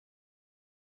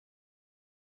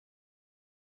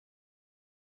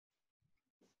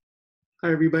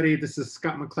Hi, everybody. This is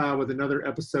Scott McLeod with another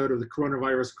episode of the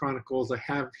Coronavirus Chronicles. I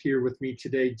have here with me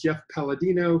today Jeff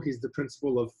Palladino. He's the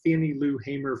principal of Fannie Lou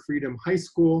Hamer Freedom High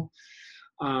School.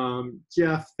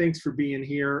 Jeff, thanks for being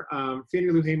here.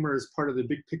 Fannie Lou Hamer is part of the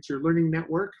Big Picture Learning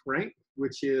Network, right?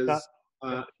 Which is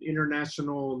an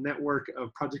international network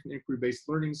of project and inquiry-based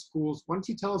learning schools. Why don't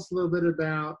you tell us a little bit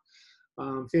about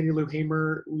Fannie Lou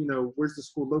Hamer? You know, where's the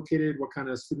school located? What kind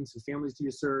of students and families do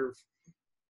you serve?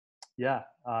 Yeah,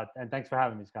 and thanks for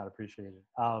having me, Scott. Appreciate it.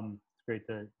 It's great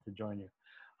to join you.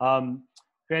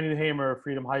 Fannie Lou Hamer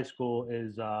Freedom High School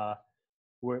is,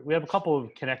 we have a couple of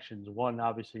connections. One,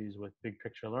 obviously, is with Big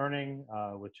Picture Learning,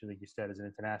 which, like you said, is an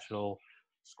international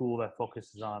school that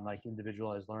focuses on like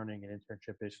individualized learning and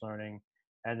internship-based learning.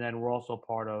 And then we're also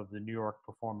part of the New York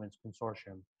Performance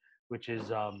Consortium, which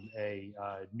is a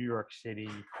New York City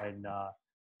and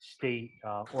state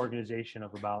organization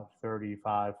of about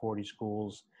 35, 40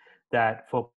 schools that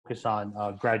focus on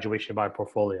graduation by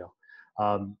portfolio.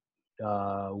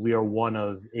 We are one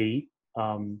of 8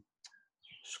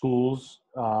 schools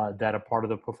that are part of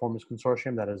the Performance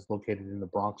Consortium that is located in the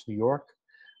Bronx, New York.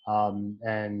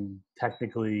 And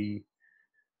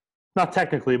not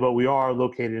technically, but we are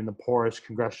located in the poorest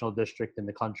congressional district in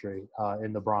the country,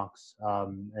 in the Bronx.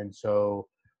 And so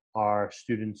our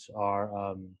students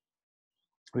are,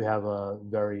 we have a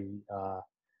very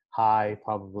high,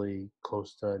 probably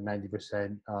close to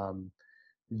 90%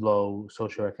 low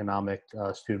socioeconomic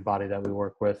student body that we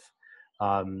work with.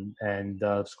 And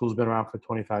the school's been around for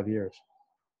 25 years.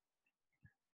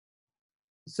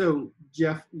 So,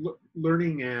 Jeff,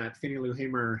 learning at Fannie Lou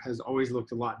Hamer has always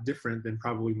looked a lot different than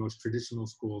probably most traditional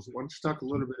schools. Why don't you talk a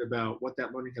little bit about what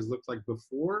that learning has looked like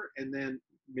before, and then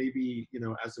maybe, you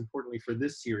know, as importantly for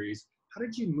this series, how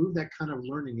did you move that kind of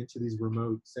learning into these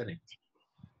remote settings?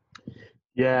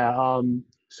 Yeah,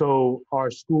 so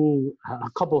our school, a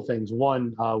couple of things.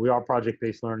 One, we are a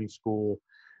project-based learning school.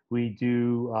 We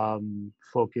do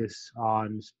focus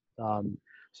on,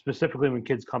 specifically when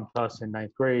kids come to us in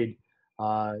ninth grade,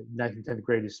 9th and 10th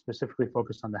grade is specifically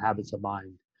focused on the habits of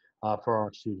mind for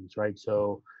our students, right?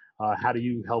 So how do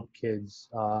you help kids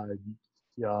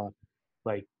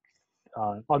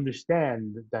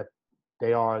understand that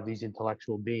they are these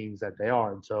intellectual beings that they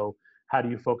are? And so how do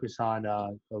you focus on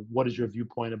what is your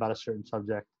viewpoint about a certain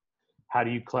subject? How do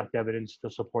you collect evidence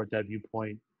to support that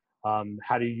viewpoint?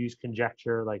 How do you use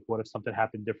conjecture? Like, what if something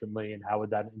happened differently, and how would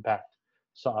that impact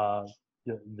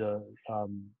the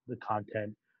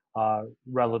content?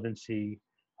 Relevancy,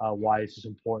 why is this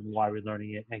important? Why we're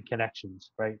learning it, and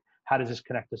connections, right? How does this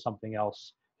connect to something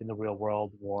else in the real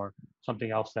world or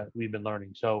something else that we've been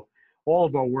learning? So all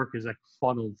of our work is like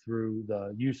funneled through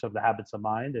the use of the habits of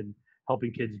mind and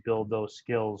helping kids build those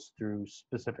skills through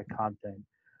specific content.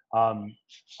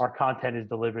 Our content is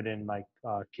delivered in like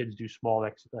kids do small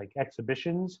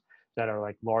exhibitions that are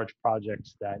like large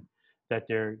projects that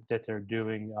they're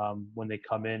doing when they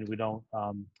come in. We don't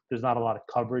there's not a lot of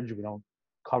coverage. We don't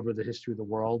cover the history of the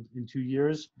world in 2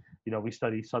 years. You know, we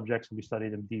study subjects and we study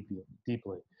them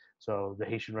deeply. So the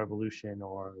Haitian Revolution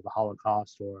or the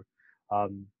Holocaust or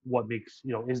what makes,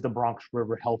 you know, is the Bronx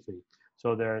River healthy?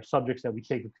 So there are subjects that we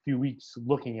take a few weeks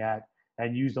looking at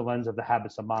and use the lens of the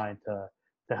habits of mind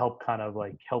to help kind of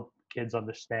like help kids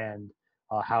understand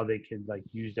how they can like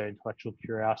use their intellectual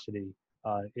curiosity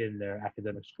in their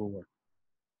academic schoolwork.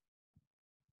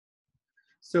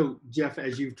 So, Jeff,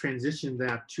 as you've transitioned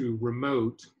that to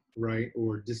remote, right,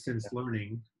 or distance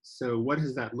learning, so what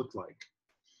does that look like?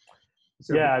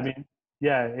 So, Yeah, I mean,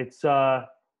 yeah, it's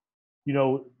you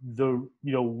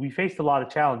know, we faced a lot of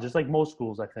challenges, like most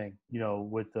schools, I think, you know,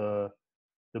 with the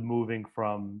moving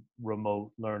from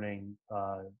remote learning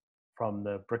from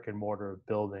the brick and mortar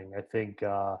building. I think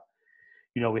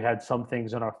you know, we had some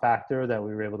things in our factor that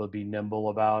we were able to be nimble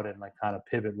about and like kind of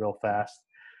pivot real fast.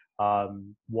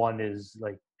 One is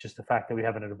like just the fact that we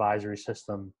have an advisory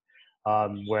system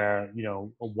where, you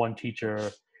know, one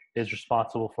teacher is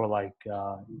responsible for like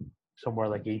somewhere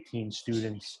like 18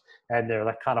 students, and they're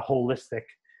like kind of holistic,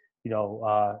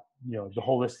 the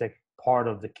holistic part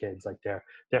of the kids, like their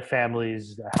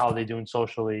families, how they doing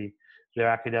socially, their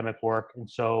academic work. And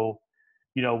so,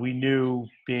 you know, we knew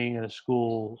being in a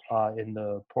school in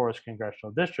the poorest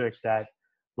congressional district that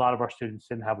a lot of our students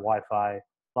didn't have Wi-Fi.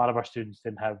 A lot of our students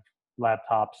didn't have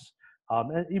laptops,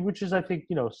 and which is, I think,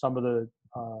 you know, some of the,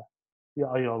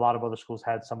 a lot of other schools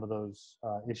had some of those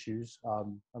issues.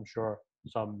 I'm sure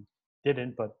some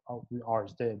didn't, but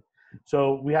ours did.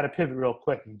 So we had to pivot real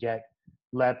quick and get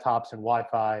laptops and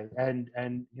Wi-Fi, and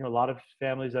you know, a lot of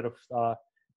families that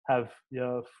have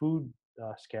food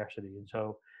scarcity, and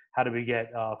so how do we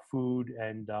get food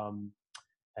and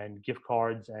and gift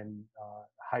cards and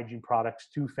hygiene products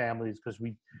to families because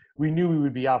we knew we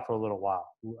would be out for a little while.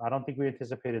 I don't think we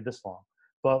anticipated this long,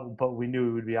 but we knew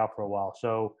we would be out for a while.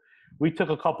 So we took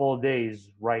a couple of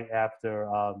days right after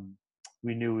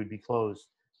we knew we'd be closed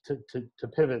to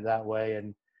pivot that way,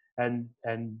 and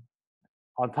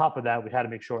on top of that, we had to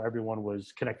make sure everyone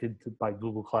was connected by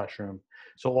Google Classroom.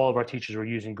 So all of our teachers were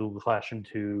using Google Classroom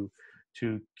to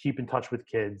keep in touch with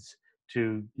kids,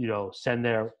 to send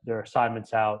their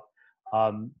assignments out,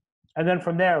 and then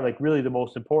from there, like really the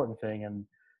most important thing, and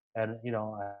I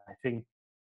think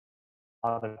a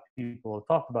lot of people have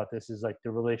talked about this, is like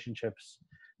the relationships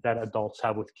that adults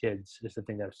have with kids is the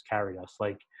thing that's carried us.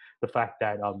 Like the fact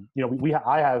that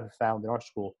I have found in our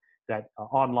school that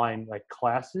online like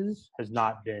classes has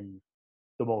not been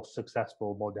the most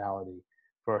successful modality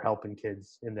for helping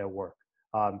kids in their work.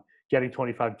 Getting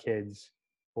 25 kids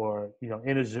or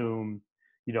in a Zoom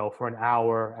for an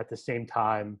hour at the same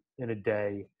time in a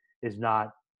day has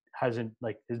not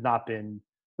been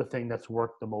the thing that's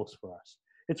worked the most for us.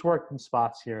 It's worked in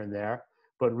spots here and there,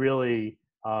 but really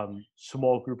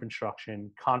small group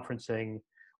instruction, conferencing,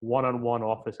 one-on-one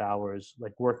office hours,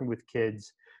 like working with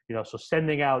kids, so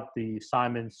sending out the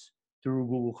assignments through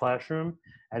Google Classroom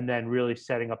and then really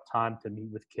setting up time to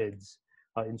meet with kids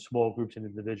in small groups and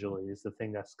individually is the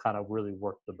thing that's kind of really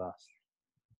worked the best.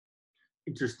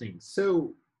 Interesting.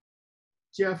 So,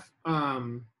 Jeff,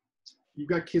 you've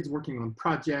got kids working on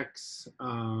projects.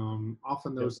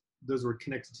 Often those were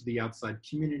connected to the outside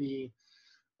community.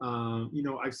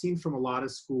 I've seen from a lot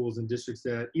of schools and districts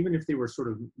that even if they were sort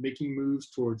of making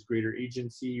moves towards greater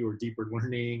agency or deeper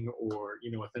learning or,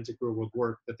 authentic real world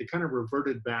work, that they kind of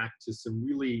reverted back to some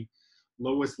really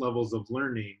lowest levels of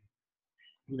learning,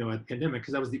 at the pandemic,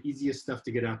 because that was the easiest stuff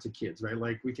to get out to kids, right?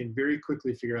 Like we can very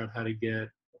quickly figure out how to get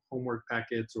homework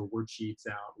packets or worksheets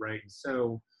out, right? And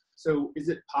so is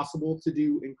it possible to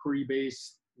do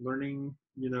inquiry-based learning,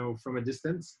 from a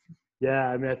distance? Yeah,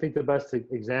 I mean, I think the best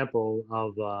example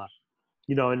of,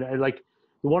 and like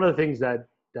one of the things that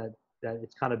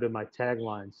it's kind of been my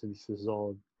tagline since this is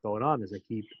all going on is I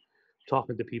keep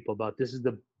talking to people about this is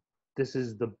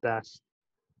the best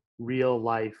real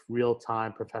life, real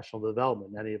time professional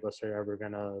development any of us are ever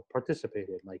going to participate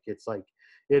in. Like it's like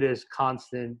it is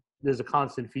constant. There's a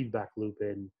constant feedback loop,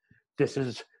 and this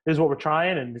is what we're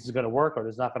trying, and this is going to work, or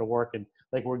this is not going to work, and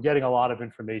like we're getting a lot of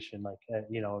information. Like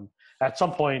and at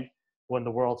some point when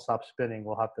the world stops spinning,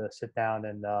 we'll have to sit down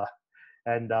and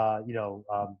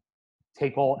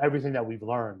take everything that we've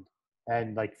learned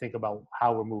and like think about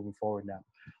how we're moving forward now.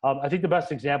 I think the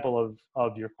best example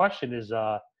of your question is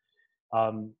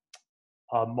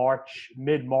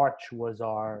mid-March was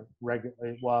our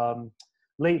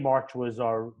late March was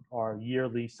our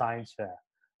yearly science fair.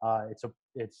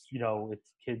 It's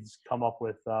kids come up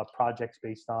with projects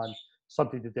based on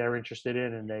something that they're interested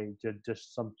in, and they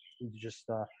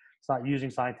start using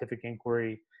scientific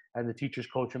inquiry, and the teachers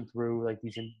coach them through like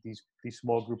these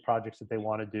small group projects that they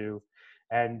want to do.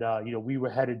 And we were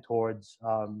headed towards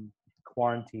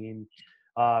quarantine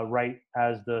right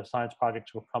as the science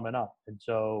projects were coming up, and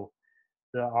so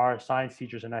our science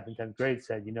teachers in 9th and 10th grade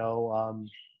said,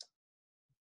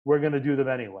 we're going to do them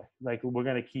anyway. Like we're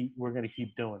going to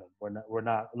keep doing them. We're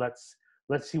not, let's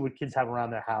see what kids have around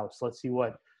their house. Let's see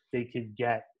what they could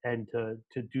get and to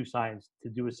do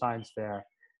a science fair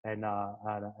and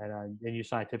use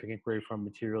scientific inquiry from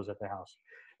materials at their house.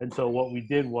 And so what we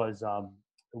did was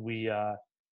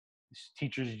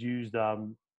teachers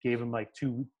gave them like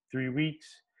 2-3 weeks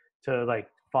to like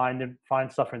find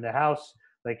stuff in their house.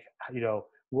 Like, do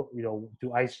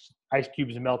ice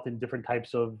cubes melt in different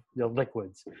types of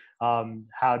liquids?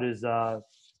 How does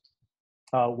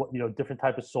different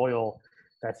type of soil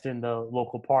that's in the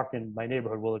local park in my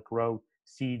neighborhood, will it grow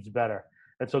seeds better?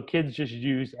 And so kids just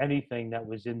used anything that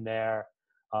was in their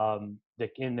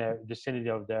in their vicinity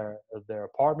of their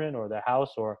apartment or their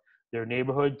house or their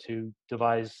neighborhood to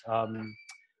devise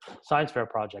science fair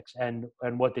projects. And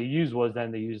what they used was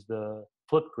then they used the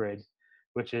Flipgrid,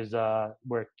 which is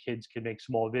where kids can make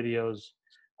small videos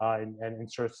and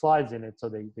insert slides in it. So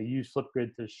they use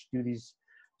Flipgrid to do these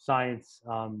science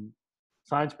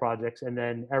projects, and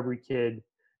then every kid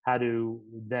had to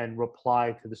then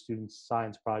reply to the student's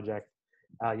science project.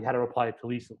 You had to reply to at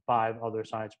least 5 other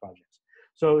science projects.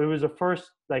 So it was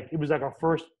our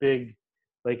first big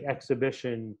like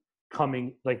exhibition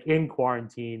coming like in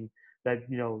quarantine that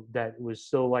that was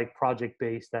still like project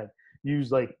based, that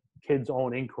used like kids'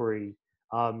 own inquiry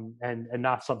and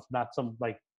not some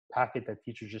like packet that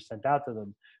teachers just sent out to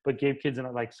them, but gave kids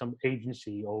like some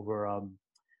agency over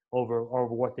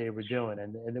what they were doing,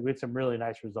 and we had some really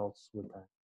nice results with that.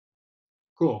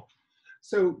 Cool.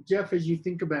 So, Jeff, as you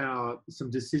think about some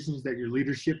decisions that your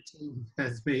leadership team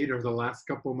has made over the last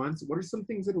couple of months, what are some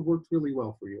things that have worked really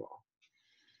well for you all?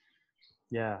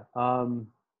 Yeah. I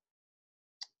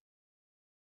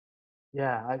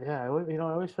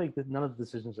always feel like that none of the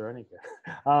decisions are any good.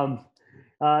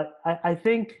 I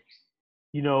think,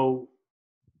 you know,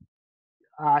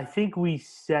 I think we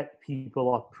set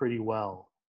people up pretty well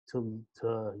to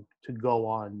go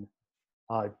on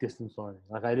distance learning.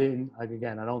 Like I didn't, like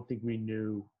again, I don't think we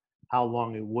knew how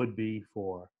long it would be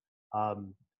for,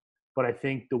 um, but I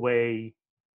think the way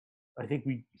I think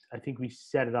we I think we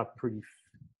set it up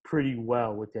pretty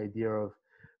well with the idea of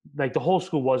like the whole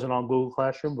school wasn't on Google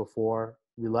Classroom before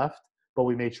we left, but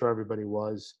we made sure everybody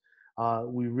was.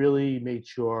 We really made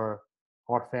sure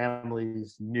our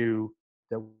families knew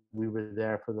that we were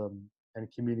there for them and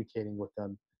communicating with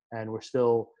them, and we're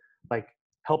still like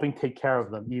helping take care of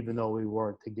them even though we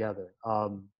weren't together.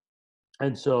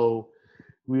 And so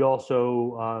we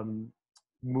also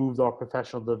moved our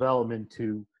professional development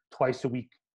to twice a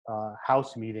week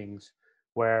house meetings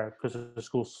where, because the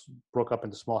school broke up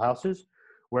into small houses,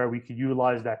 where we could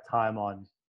utilize that time on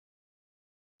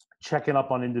checking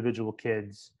up on individual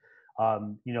kids,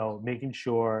 making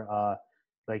sure,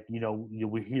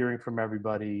 we're hearing from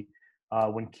everybody.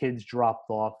 When kids dropped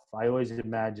off, I always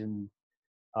imagine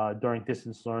during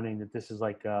distance learning that this is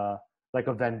like a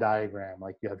Venn diagram.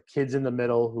 Like you have kids in the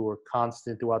middle who are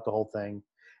constant throughout the whole thing,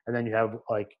 and then you have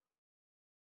like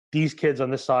these kids on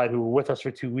this side who were with us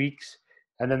for 2 weeks,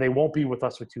 and then they won't be with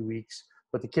us for 2 weeks.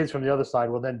 But the kids from the other side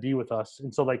will then be with us,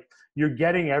 and so like you're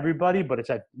getting everybody, but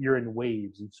you're in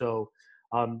waves, and so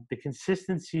the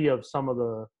consistency of some of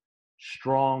the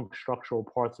strong structural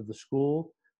parts of the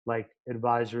school, like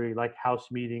advisory, like house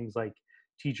meetings, like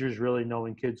teachers really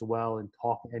knowing kids well and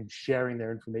talking and sharing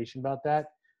their information about that,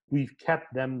 we've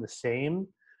kept them the same.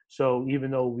 So even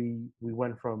though we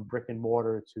went from brick and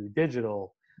mortar to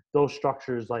digital, those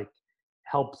structures like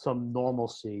help some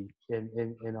normalcy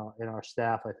in our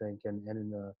staff, I think, and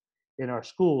in our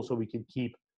school, so we can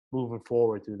keep moving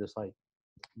forward through this like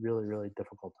really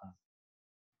difficult time.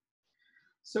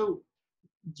 So,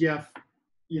 Jeff,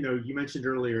 you mentioned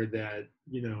earlier that,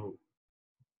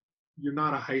 you're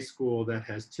not a high school that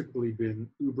has typically been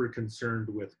uber concerned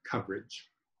with coverage,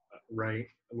 right?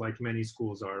 Like many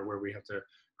schools are, where we have to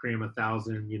cram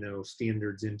 1,000,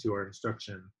 standards into our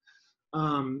instruction.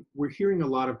 We're hearing a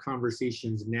lot of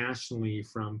conversations nationally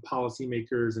from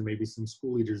policymakers and maybe some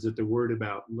school leaders that they're worried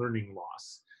about learning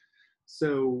loss.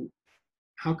 So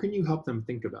how can you help them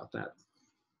think about that?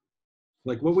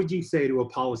 Like, what would you say to a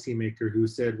policymaker who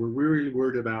said, we're really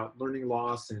worried about learning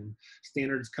loss and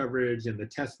standards coverage and the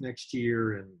test next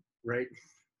year, and right?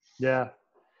 Yeah.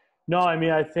 No, I mean,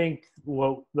 I think,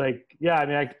 well, like, yeah, I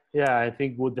mean, I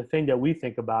think the thing that we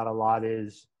think about a lot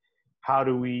is how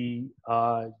do we,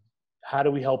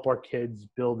 help our kids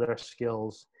build their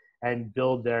skills and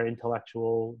build their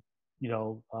intellectual, you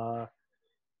know,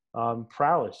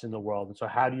 prowess in the world. And so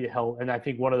how do you help? And I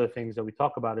think one of the things that we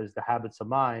talk about is the habits of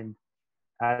mind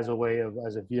as a way of,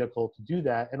 as a vehicle to do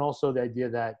that. And also the idea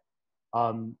that,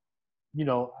 um, you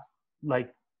know,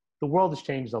 like the world has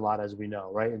changed a lot, as we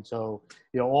know, right? And so,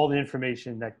 all the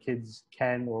information that kids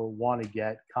can or want to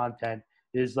get, content,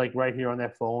 is like right here on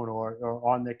their phone or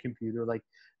on their computer. Like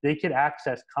they can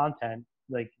access content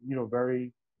like,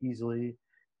 very easily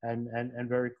and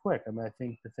very quick. I mean, I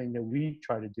think the thing that we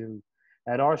try to do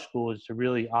at our school is to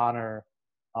really honor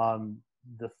um,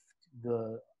 the,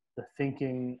 the, the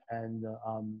thinking and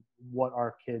what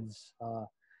our kids,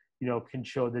 can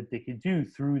show that they could do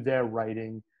through their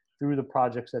writing, through the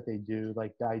projects that they do.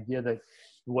 Like the idea that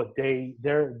what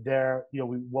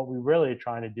what we really are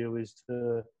trying to do is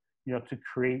to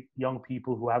create young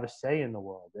people who have a say in the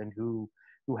world and who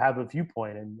have a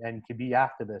viewpoint and can be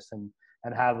activists and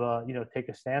have take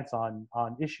a stance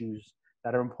on issues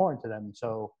that are important to them.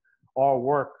 So our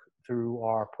work through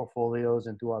our portfolios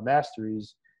and through our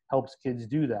masteries helps kids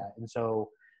do that. And so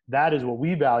that is what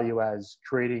we value as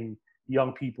creating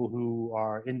young people who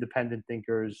are independent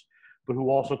thinkers, but who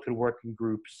also could work in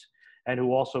groups and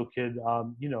who also could,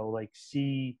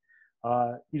 see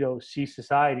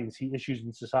society and see issues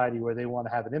in society where they want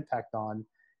to have an impact on,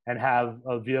 and have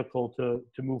a vehicle to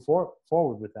move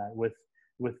forward with that, with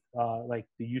like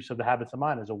the use of the habits of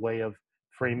mind as a way of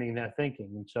framing their thinking.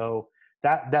 And so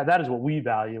that is what we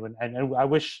value, and I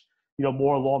wish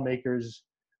more lawmakers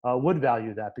would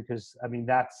value that, because I mean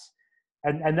that's.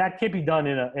 And that can't be done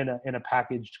in a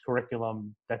packaged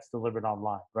curriculum that's delivered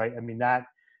online, right? I mean, that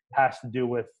has to do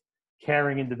with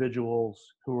caring individuals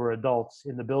who are adults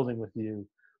in the building with you,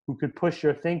 who could push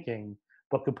your thinking,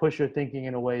 but could push your thinking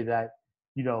in a way that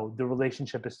the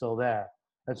relationship is still there.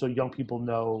 And so young people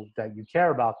know that you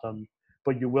care about them,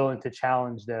 but you're willing to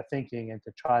challenge their thinking and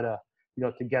to try to,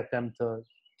 to get them to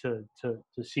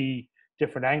see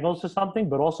different angles to something,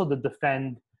 but also to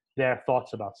defend their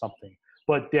thoughts about something.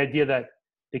 But the idea that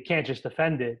they can't just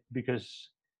defend it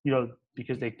because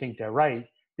they think they're right.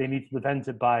 They need to defend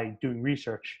it by doing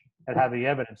research and having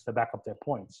evidence to back up their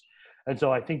points. And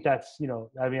so I think that's,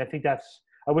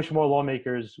 I wish more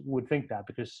lawmakers would think that,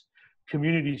 because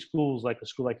community schools, like a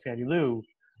school like Fannie Lou,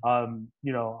 are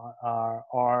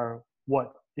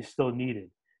what is still needed.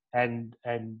 And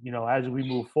as we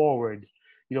move forward,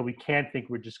 we can't think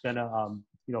we're just gonna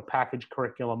package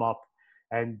curriculum up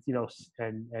and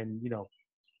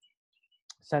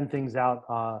send things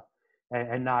out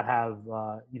and not have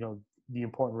the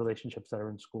important relationships that are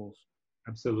in schools.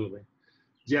 Absolutely.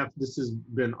 Jeff, this has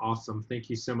been awesome. Thank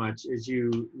you so much. As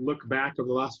you look back over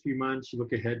the last few months, you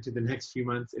look ahead to the next few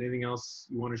months, anything else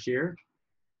you want to share?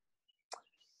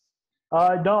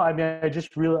 No, I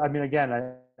mean,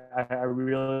 again, I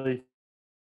really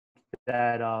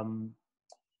that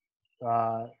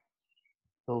the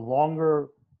longer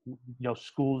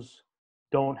schools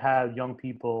don't have young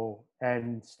people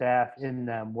and staff in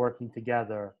them working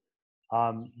together,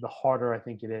 the harder I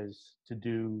think it is to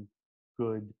do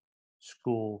good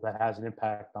school that has an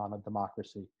impact on a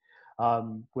democracy,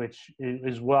 which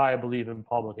is why I believe in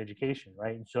public education,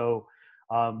 right? And so,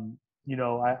 I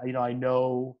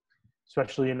know,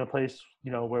 especially in a place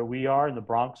where we are in the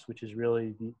Bronx, which is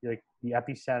really the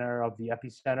epicenter of the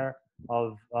epicenter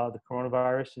of the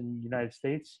coronavirus in the United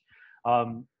States.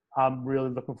 I'm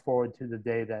really looking forward to the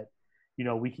day that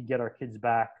we can get our kids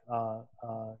back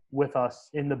with us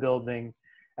in the building,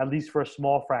 at least for a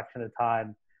small fraction of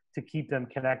time, to keep them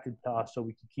connected to us, so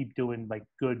we can keep doing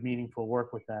good, meaningful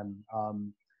work with them.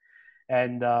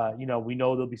 We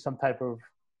know there'll be some type of,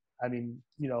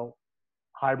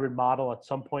 hybrid model at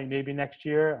some point, maybe next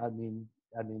year. I mean,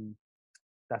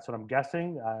 that's what I'm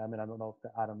guessing. I don't know.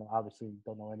 Obviously,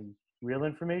 don't know any real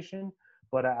information,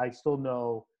 but I still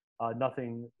know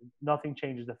nothing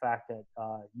changes the fact that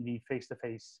you need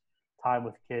face-to-face time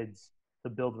with kids to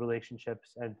build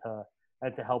relationships and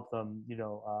to help them,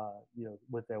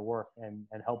 with their work and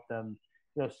help them,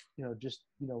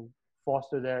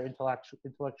 foster their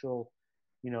intellectual,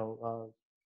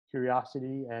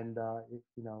 curiosity and,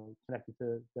 connected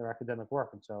to their academic work.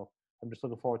 And so I'm just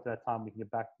looking forward to that time we can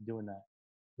get back to doing that.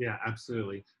 Yeah,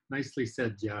 absolutely. Nicely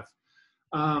said, Jeff.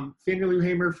 Fannie Lou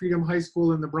Hamer Freedom High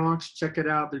School in the Bronx. Check it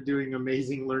out. They're doing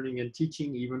amazing learning and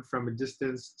teaching, even from a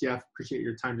distance. Jeff, appreciate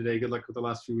your time today. Good luck with the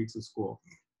last few weeks of school.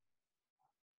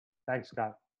 Thanks,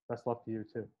 Scott. Best luck to you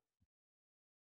too.